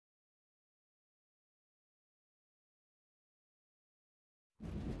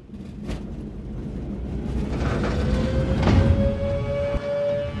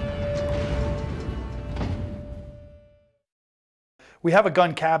We have a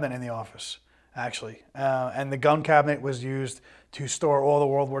gun cabinet in the office, actually, and the gun cabinet was used to store all the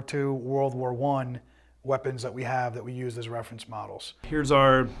World War II, World War I weapons that we have that we use as reference models. Here's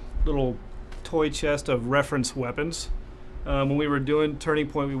our little toy chest of reference weapons. When we were doing Turning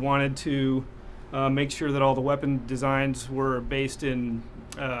Point, we wanted to make sure that all the weapon designs were based on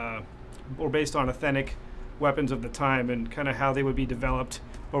authentic weapons of the time and kind of how they would be developed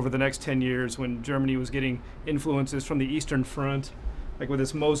over the next 10 years when Germany was getting influences from the Eastern Front, like with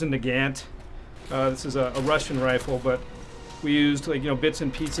this Mosin Nagant. This is a Russian rifle, but we used bits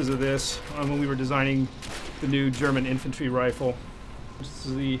and pieces of this when we were designing the new German infantry rifle. This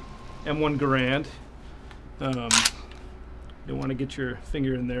is the M1 Garand. You don't want to get your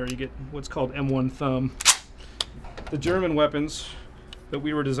finger in there, you get what's called M1 thumb. The German weapons that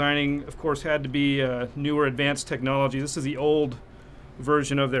we were designing, of course, had to be newer advanced technology. This is the old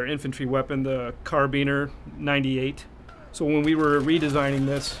version of their infantry weapon, the Carbiner 98. So when we were redesigning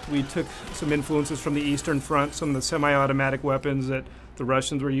this, we took some influences from the Eastern Front, some of the semi-automatic weapons that the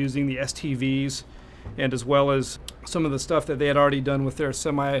Russians were using, the STVs, and as well as some of the stuff that they had already done with their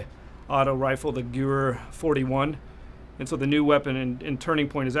semi-auto rifle, the Gür 41. And so the new weapon in Turning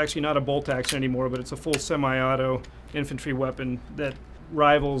Point is actually not a bolt action anymore, but it's a full semi-auto infantry weapon that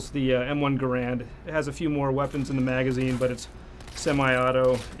rivals the M1 Garand. It has a few more weapons in the magazine, but it's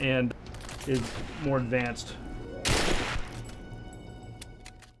semi-auto and is more advanced.